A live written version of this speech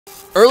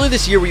Earlier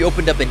this year, we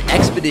opened up an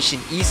Expedition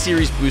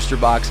E-Series booster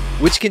box,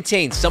 which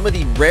contains some of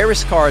the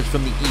rarest cards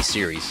from the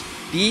E-Series.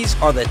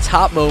 These are the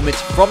top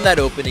moments from that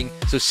opening,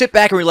 so sit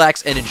back and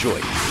relax and enjoy.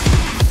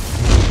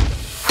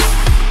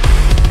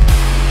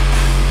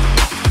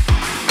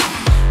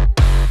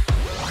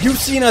 You've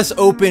seen us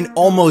open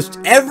almost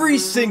every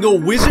single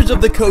Wizards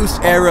of the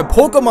Coast era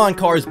Pokemon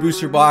cards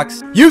booster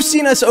box. You've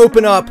seen us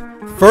open up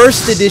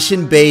First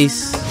Edition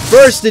Base,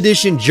 First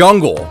Edition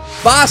Jungle,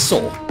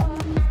 Fossil,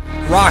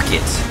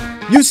 Rocket.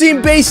 You've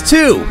seen Base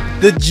 2,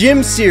 the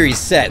Gym Series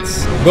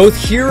sets, both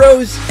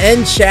Heroes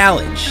and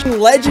Challenge.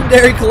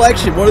 Legendary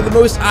Collection, one of the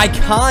most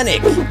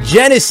iconic.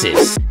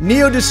 Genesis,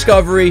 Neo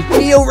Discovery,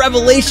 Neo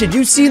Revelation.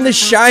 You've seen the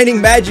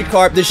Shining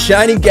Magikarp, the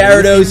Shining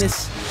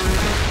Gyarados.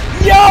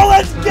 Yo,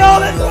 let's go!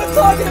 That's what I'm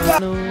talking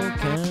about!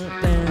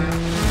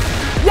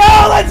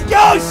 Yo, let's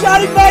go!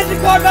 Shining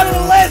Magikarp out of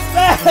the list,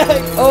 man!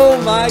 Oh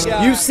my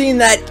god. You've seen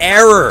that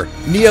error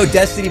Neo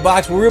Destiny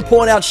box where we were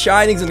pulling out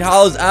Shinings and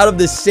Hollows out of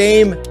the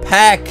same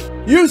pack.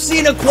 You've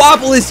seen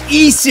Aquapolis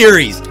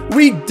E-Series.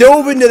 We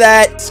dove into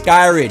that.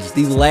 Skyridge,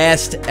 the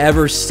last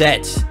ever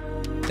set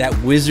that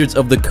Wizards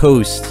of the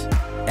Coast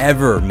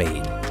ever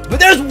made. But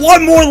there's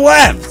one more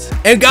left!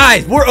 And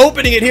guys, we're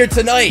opening it here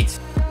tonight.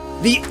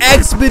 The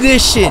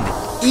Expedition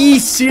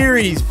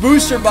E-Series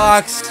booster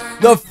box,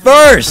 the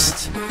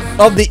first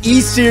of the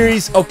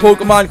E-Series of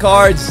Pokemon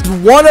cards.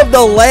 One of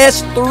the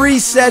last 3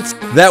 sets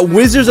that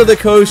Wizards of the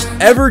Coast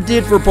ever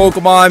did for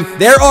Pokemon.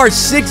 There are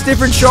 6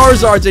 different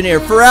Charizards in here.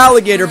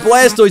 Feraligatr,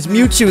 Blastoise,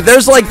 Mewtwo.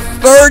 There's like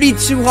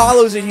 32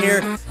 hollows in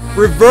here.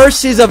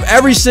 Reverses of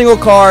every single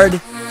card.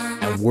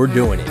 And we're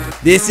doing it.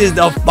 This is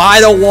the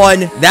final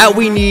one that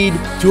we need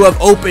to have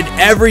opened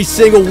every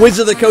single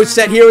Wizard of the Coast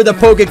set here in the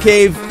Poke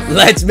Cave.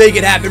 Let's make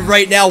it happen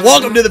right now.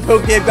 Welcome to the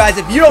Poke Cave, guys.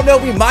 If you don't know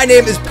me, my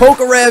name is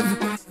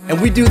PokeRev,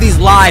 and we do these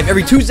live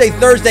every Tuesday,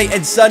 Thursday,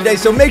 and Sunday.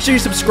 So make sure you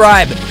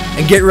subscribe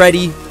and get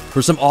ready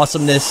for some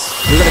awesomeness.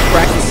 We're going to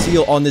crack the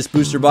seal on this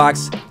booster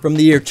box from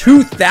the year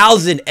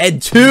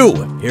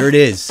 2002. Here it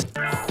is.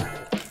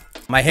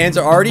 My hands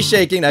are already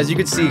shaking, as you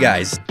can see,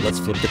 guys. Let's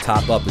flip the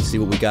top up and see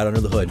what we got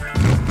under the hood.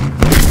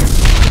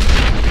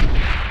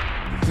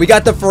 We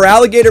got the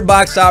Feraligatr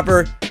box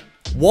topper,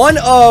 one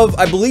of,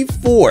 I believe,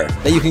 4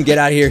 that you can get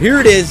out here. Here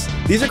it is.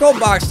 These are called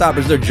box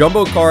toppers. They're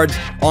jumbo cards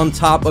on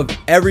top of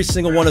every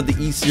single one of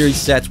the E-Series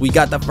sets. We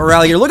got the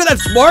Feraligatr. Look at that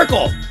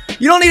sparkle.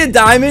 You don't need a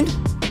diamond.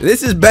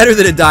 This is better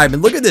than a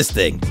diamond. Look at this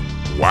thing.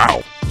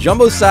 Wow.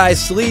 Jumbo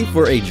size sleeve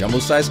for a jumbo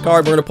size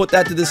card. We're going to put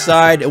that to the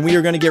side, and we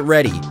are going to get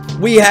ready.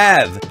 We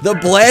have the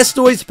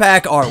Blastoise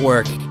pack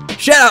artwork.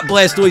 Shout out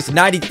Blastoise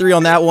 93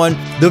 on that one.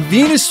 The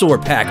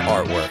Venusaur pack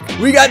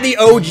artwork. We got the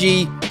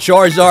OG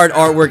Charizard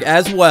artwork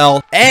as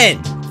well.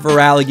 And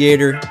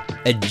Feraligatr,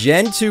 a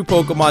Gen 2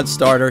 Pokemon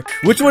starter.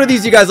 Which one of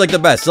these you guys like the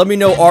best? Let me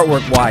know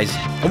artwork-wise.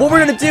 And what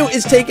we're going to do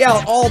is take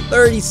out all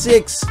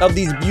 36 of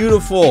these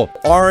beautiful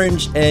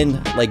orange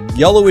and like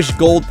yellowish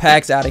gold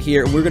packs out of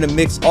here. And we're going to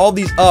mix all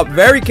these up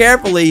very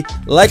carefully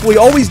like we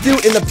always do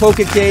in the Poke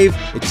Cave.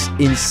 It's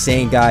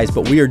insane, guys,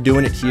 but we are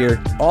doing it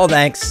here. All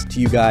thanks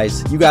to you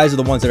guys. You guys are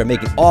the ones that are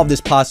making all of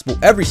this possible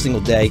every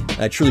single day.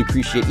 And I truly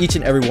appreciate each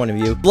and every one of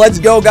you. Let's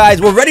go,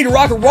 guys. We're ready to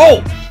rock and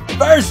roll.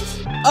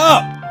 First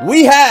up,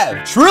 we have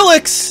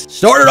Trilix.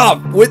 Started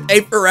off with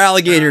a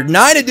Feraligatr,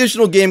 9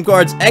 additional game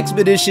cards,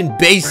 Expedition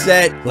base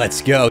set.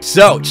 Let's go.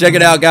 So check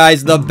it out,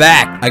 guys. The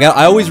back.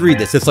 I always read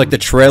this. It's like the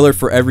trailer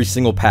for every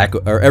single pack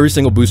or every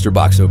single booster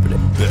box opening.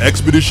 The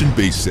Expedition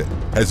base set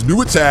has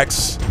new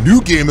attacks, new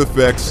game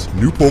effects,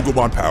 new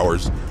Pokemon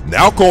powers,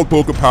 now called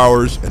Poke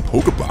Powers and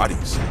Poke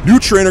Bodies, new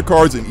trainer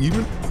cards, and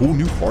even cool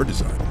new card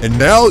design. And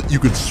now you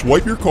can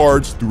swipe your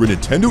cards through a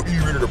Nintendo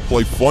e-reader to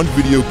play fun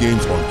video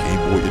games on Game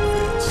Boy Advance.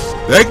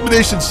 The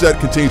Expedition set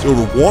contains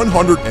over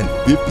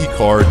 150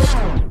 cards.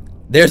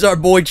 There's our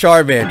boy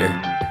Charmander.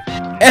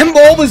 And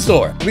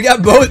Bulbasaur. We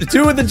got both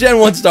 2 of the Gen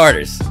 1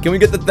 starters. Can we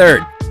get the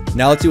 3rd?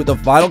 Now let's see what the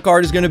final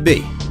card is going to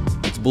be.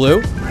 It's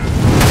blue.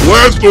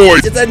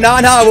 Blastoise! It's a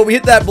non-hollow, but we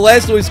hit that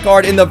Blastoise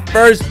card in the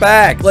first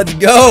pack. Let's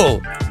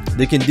go.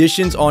 The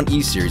conditions on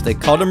E-Series. They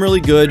cut them really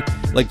good.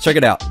 Like, check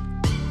it out.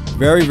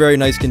 Very, very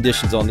nice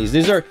conditions on these.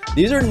 These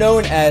are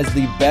known as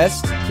the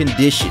best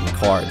condition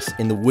cards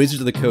in the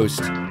Wizards of the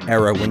Coast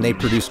era when they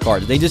produce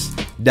cards. They just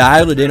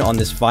dialed it in on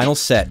this final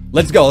set.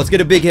 Let's go. Let's get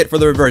a big hit for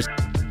the reverse.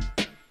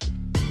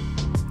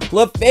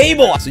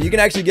 Clefable. So you can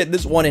actually get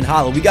this one in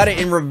hollow. We got it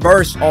in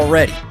reverse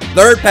already.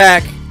 3rd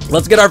pack.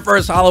 Let's get our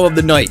first hollow of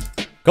the night.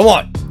 Come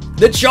on.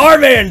 The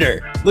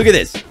Charmander. Look at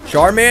this.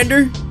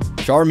 Charmander.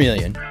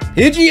 Charmeleon.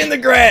 Pidgey in the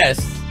grass.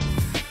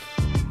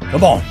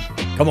 Come on.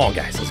 Come on,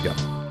 guys. Let's go.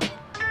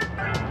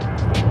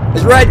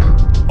 It's red.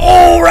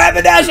 Oh,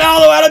 Rapidash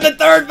hollow out of the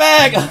 3rd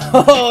pack.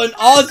 Oh, an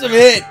awesome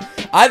hit.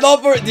 I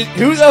thought who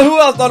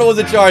else thought it was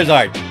a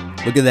Charizard?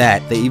 Look at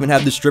that. They even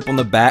have the strip on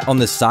the back, on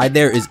the side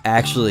there is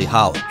actually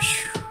hollow.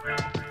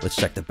 Let's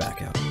check the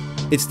back out.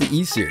 It's the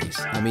E-Series.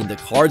 I mean, the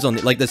cards on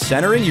like the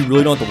centering, you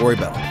really don't have to worry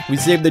about. We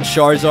saved the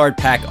Charizard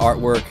pack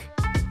artwork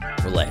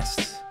for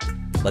last.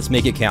 Let's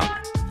make it count.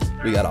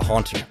 We got a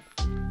Haunter.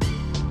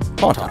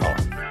 Haunter.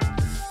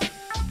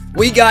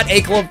 We got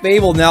a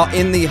Clefable now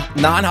in the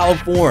non-hollow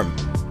form.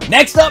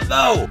 Next up,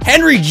 though,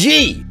 Henry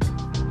G.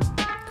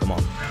 Come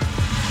on.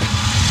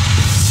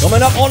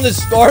 Coming up on the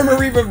Star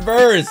Marie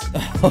reverse.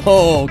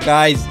 Oh,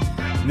 guys,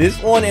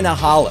 this one in a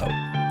hollow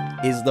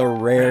is the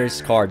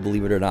rarest card,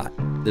 believe it or not.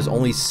 There's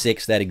only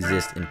 6 that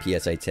exist in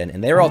PSA 10,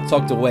 and they're all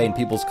tucked away in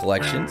people's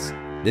collections.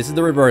 This is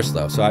the reverse,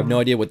 though, so I have no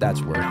idea what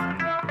that's worth.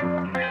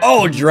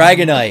 Oh,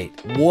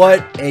 Dragonite.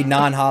 What a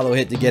non-hollow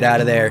hit to get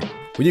out of there.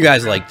 Would you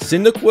guys like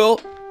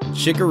Cyndaquil,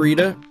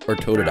 Chikorita, or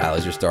Totodile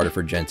as your starter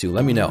for Gen 2?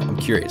 Let me know. I'm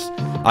curious.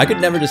 I could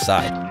never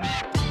decide.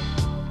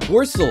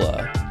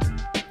 Corsola.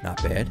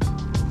 Not bad.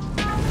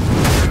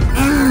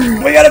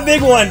 We got a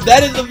big one.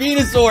 That is the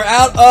Venusaur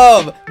out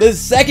of the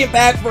second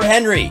pack for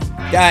Henry.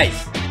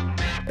 Guys,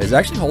 it's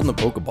actually holding the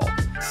Pokeball.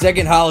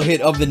 Second hollow hit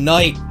of the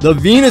night, the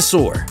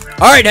Venusaur.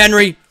 All right,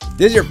 Henry,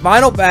 this is your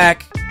final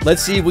pack.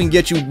 Let's see if we can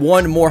get you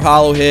one more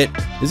hollow hit.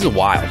 This is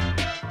wild.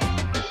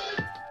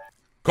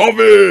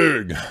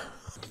 Coming!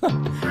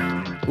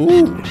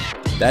 Ooh,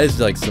 that is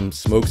like some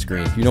smoke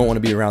screen. You don't want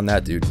to be around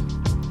that, dude.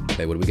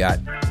 Okay, what do we got?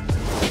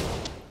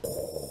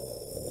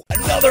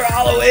 Another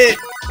hollow hit.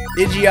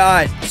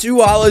 Pidgeot,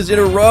 2 hollows in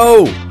a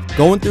row.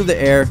 Going through the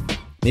air,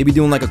 maybe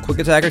doing like a quick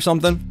attack or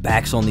something.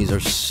 Backs on these are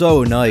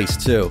so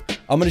nice too.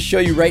 I'm going to show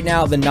you right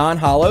now the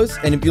non-hollows,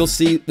 and if you'll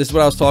see, this is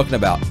what I was talking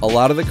about. A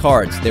lot of the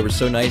cards, they were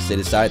so nice, they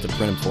decided to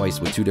print them twice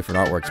with 2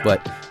 different artworks.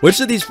 But which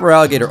of these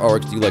Feraligatr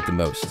artworks do you like the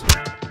most?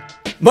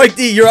 Mike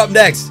D, you're up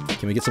next.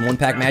 Can we get some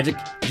one-pack magic?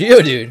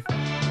 Geodude,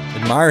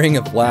 admiring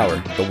a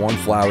flower, the one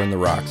flower in the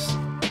rocks.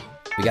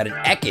 We got an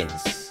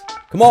Ekans.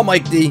 Come on,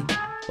 Mike D.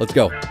 Let's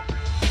go.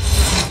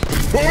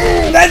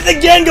 That's the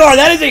Gengar.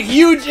 That is a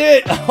huge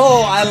hit.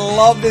 Oh, I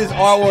love this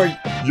artwork.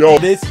 Yo,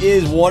 This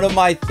is one of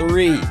my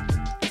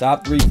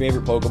top 3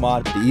 favorite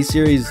Pokemon. The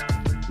E-Series,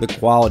 the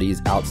quality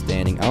is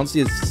outstanding. I don't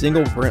see a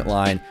single print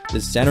line. The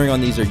centering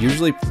on these are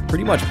usually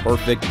pretty much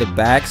perfect. The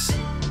backs.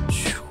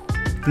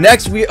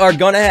 Next, we are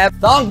gonna have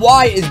Thong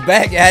Y is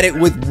back at it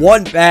with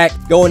 1 pack,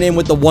 going in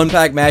with the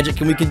 1-pack magic.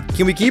 Can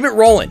we keep it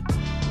rolling?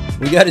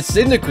 We got a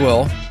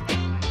Cyndaquil.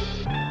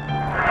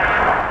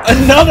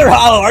 Another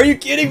hollow. Are you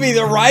kidding me?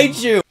 The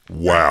Raichu.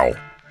 wow.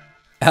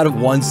 Out of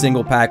 1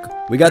 single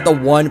pack, we got the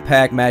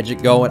 1-pack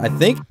magic going. I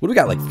think, what do we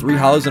got, like 3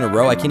 hollows in a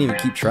row? I can't even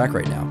keep track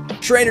right now.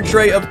 Trainer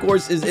Trey, of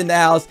course, is in the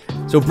house.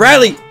 So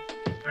Bradley,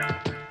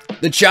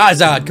 the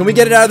Charizard. Can we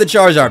get it out of the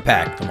Charizard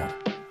pack? Come on.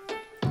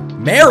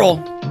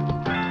 Meryl.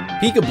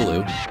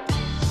 Peekaboo.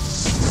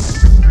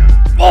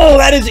 Oh,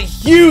 that is a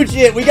huge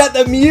hit. We got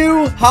the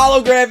Mew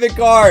holographic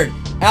card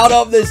out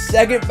of the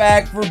second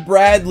pack for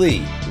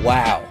Bradley.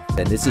 Wow.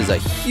 And this is a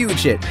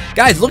huge hit.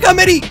 Guys, look how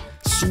many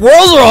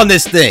swirls are on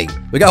this thing.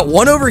 We got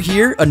 1 over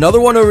here,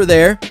 another one over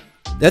there.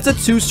 That's a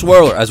 2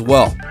 swirler as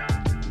well.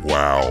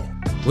 Wow.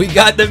 We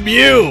got the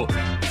Mew.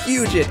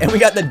 Huge hit. And we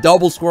got the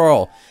double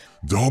swirl.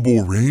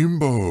 Double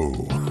rainbow.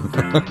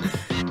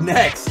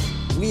 Next,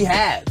 we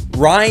have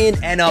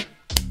Ryan and up.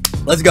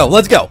 Let's go.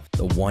 Let's go.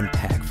 The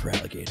 1-pack for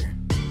Alligator.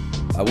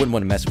 I wouldn't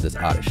want to mess with this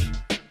Oddish.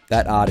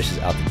 That Oddish is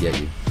out to get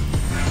you.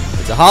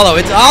 It's a hollow.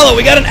 It's a hollow.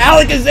 We got an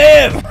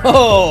Alakazam.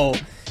 Oh,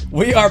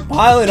 we are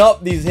piling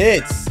up these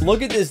hits.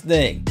 Look at this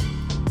thing.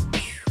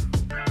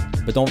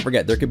 But don't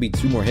forget, there could be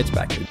 2 more hits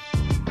back here.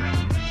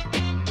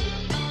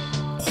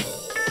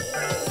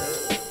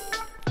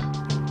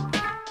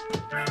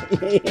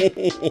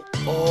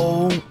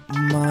 Oh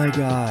my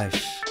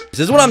gosh. This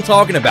is what I'm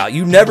talking about.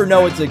 You never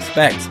know what to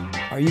expect.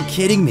 Are you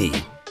kidding me?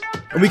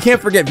 And we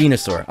can't forget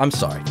Venusaur. I'm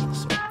sorry,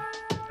 Venusaur.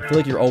 I feel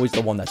like you're always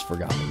the one that's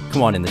forgotten.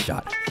 Come on in the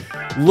shot.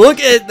 Look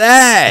at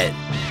that.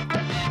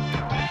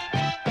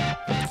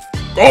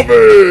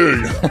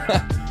 Coming!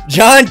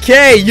 John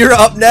K, you're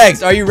up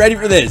next. Are you ready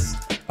for this?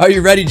 Are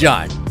you ready,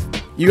 John?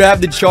 You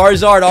have the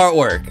Charizard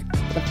artwork.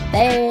 The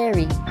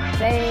fairy.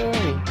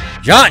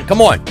 John,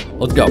 come on.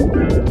 Let's go.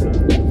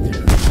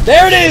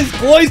 There it is.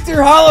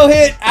 Cloyster hollow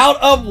hit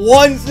out of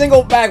 1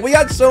 single pack. We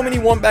got so many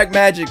 1-pack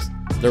magics.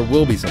 There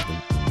will be something.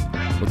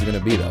 What's it going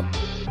to be, though?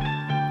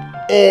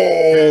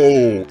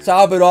 Oh!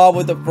 Top it off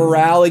with the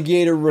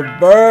Feraligatr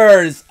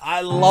reverse.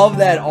 I love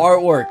that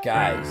artwork,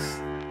 guys.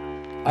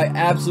 I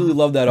absolutely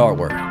love that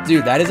artwork.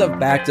 Dude, that is a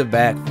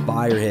back-to-back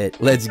fire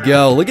hit. Let's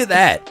go. Look at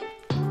that.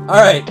 All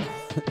right.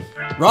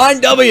 Ron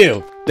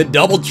W. The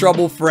double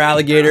trouble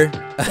Feraligatr.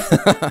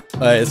 All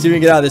right, let's see if we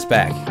can get out of this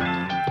pack.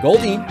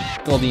 Goldeen.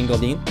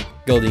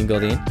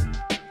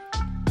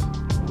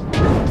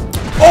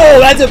 Oh,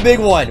 that's a big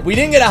one. We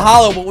didn't get a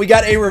hollow, but we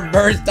got a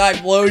reverse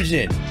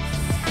Typhlosion.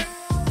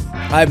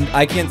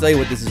 I can't tell you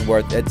what this is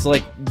worth.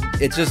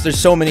 It's just, there's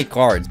so many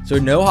cards. So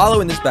no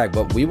hollow in this pack,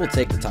 but we will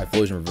take the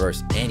Typhlosion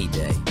reverse any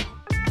day.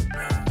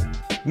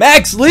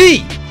 Max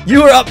Lee,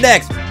 you are up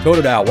next.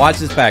 Totodile, watch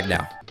this pack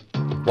now.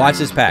 Watch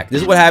this pack.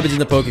 This is what happens in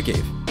the Poke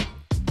Cave.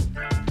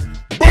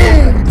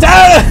 Boom!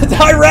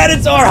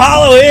 Tyranitar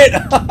hollow hit.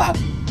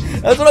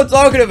 That's what I'm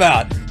talking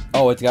about.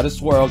 Oh, it's got a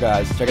swirl,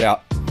 guys. Check it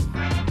out.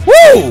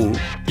 Woo!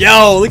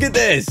 Yo, look at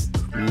this.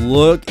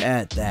 Look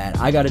at that.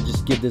 I gotta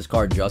just give this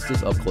card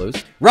justice up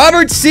close.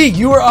 Robert C,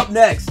 you are up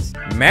next.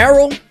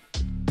 Meryl.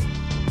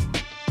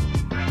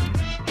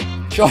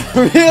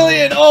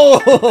 Charmeleon.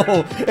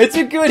 Oh, it's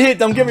a good hit.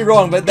 Don't get me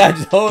wrong, but that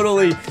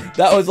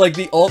was like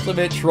the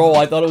ultimate troll.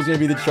 I thought it was going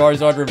to be the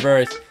Charizard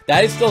reverse.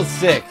 That is still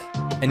sick.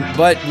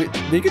 But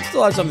we could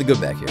still have something good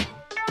back here.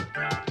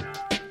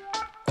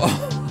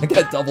 Oh, I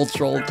got double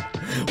trolled.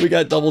 We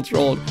got double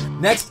trolled.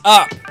 Next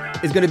up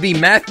is going to be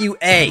Matthew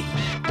A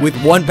with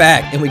one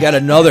pack. And we got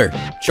another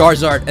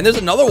Charizard. And there's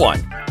another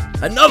one.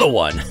 Another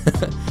one.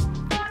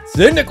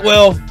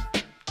 Cyndaquil. What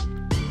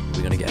are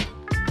we going to get?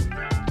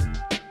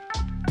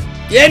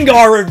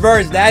 Gengar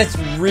reverse. That's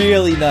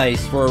really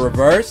nice for a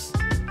reverse.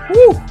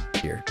 Woo.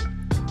 Here.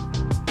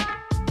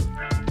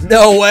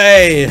 No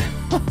way.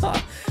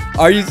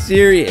 Are you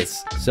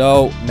serious?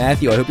 So,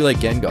 Matthew, I hope you like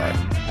Gengar.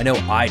 I know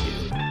I do.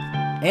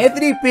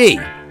 Anthony P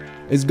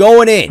is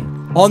going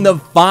in on the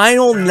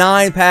final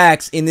 9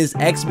 packs in this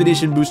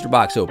Expedition Booster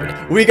Box opening.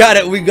 We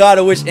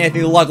gotta wish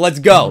Anthony luck. Let's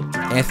go.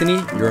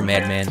 Anthony, you're a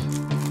madman.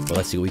 But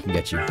let's see what we can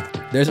get you.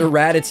 There's a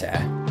Rattata.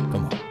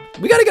 Come on.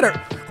 We gotta get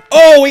our...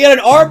 Oh, we got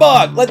an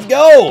Arbok. Let's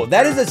go.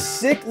 That is a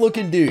sick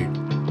looking dude.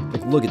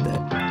 Like, look at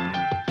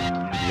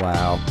that.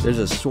 Wow. There's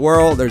a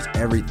swirl. There's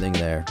everything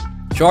there.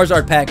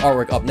 Charizard pack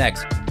artwork up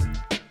next.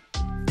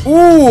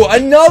 Ooh,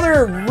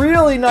 another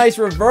really nice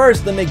reverse.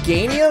 The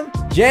Meganium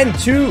Gen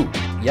 2.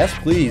 Yes,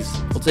 please.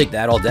 We'll take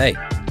that all day.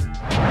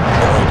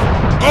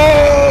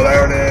 Oh,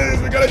 there it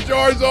is. We got a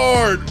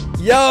Charizard.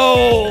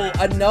 Yo,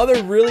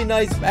 another really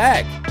nice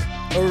pack.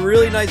 A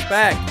really nice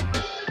pack.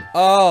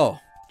 Oh,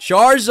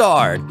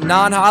 Charizard.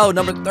 Non-holo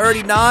number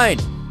 39.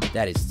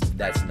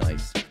 That's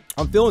nice.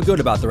 I'm feeling good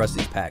about the rest of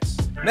these packs.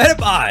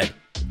 Metapod.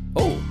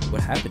 Oh,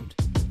 what happened?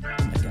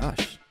 Oh my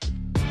gosh.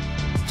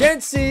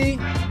 Gen C.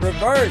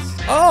 Reverse.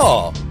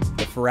 Oh,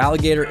 the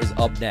Feraligatr is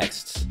up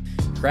next.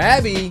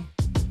 Krabby.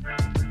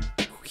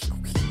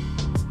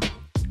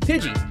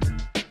 Pidgey.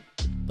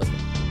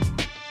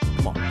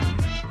 Come on.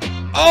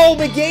 Oh,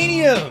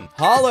 Meganium.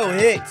 Hollow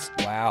hits.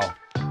 Wow.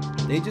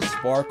 They just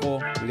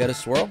sparkle. We got a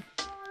swirl.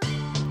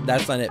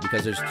 That's not it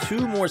because there's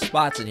 2 more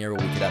spots in here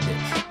where we could have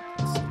hits.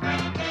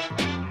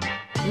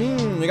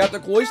 We got the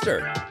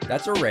Cloyster.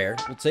 That's a rare.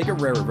 We'll take a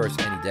rare reverse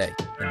any day.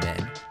 And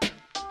then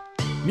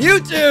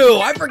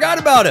Mewtwo. I forgot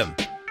about him.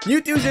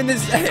 Mewtwo's in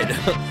this set.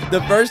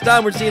 The first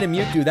time we're seeing a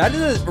Mewtwo. That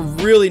is a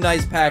really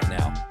nice pack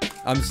now.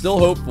 I'm still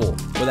hopeful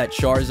for that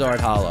Charizard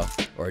holo.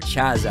 Or a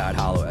Charizard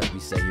holo, as we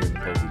say here in the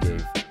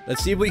PokeRev.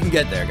 Let's see if we can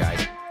get there,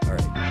 guys. All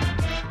right.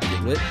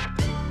 Diglett.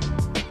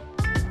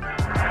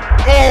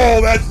 Oh,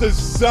 that's a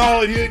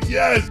solid hit.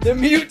 Yes. The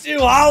Mewtwo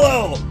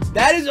holo.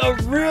 That is a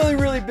really,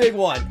 really big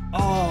one.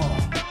 Oh.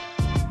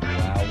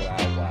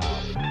 Wow.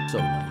 So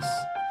nice.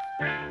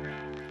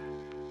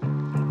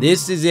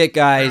 This is it,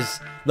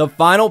 guys. The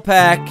final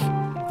pack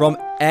from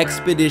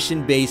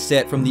Expedition base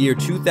set from the year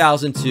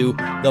 2002.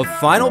 The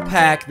final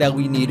pack that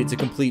we needed to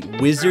complete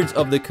Wizards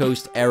of the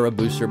Coast era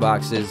booster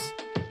boxes.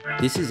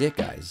 This is it,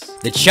 guys.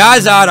 The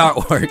Charizard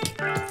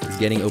artwork is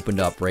getting opened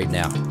up right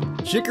now.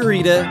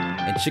 Chikorita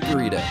and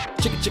Chikorita.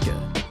 Chicka.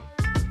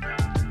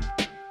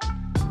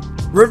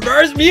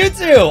 Reverse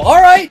Mewtwo.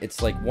 All right.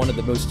 It's like one of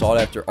the most sought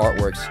after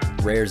artworks,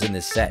 rares in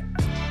this set.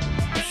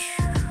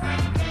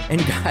 And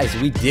guys,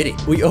 we did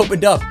it. We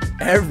opened up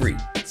every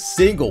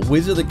single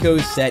Wizard of the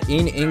Coast set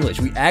in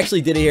English. We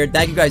actually did it here.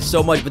 Thank you guys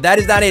so much, but that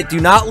is not it. Do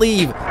not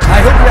leave.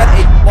 I hope you had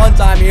a fun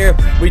time here.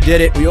 We did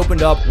it. We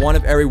opened up one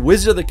of every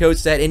Wizard of the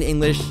Coast set in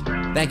English.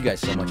 Thank you guys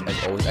so much,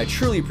 as always. I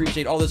truly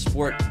appreciate all the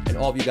support and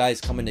all of you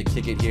guys coming to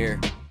kick it here.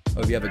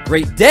 Hope you have a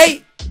great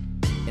day,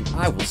 and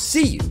I will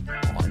see you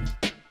on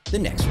the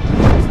next one.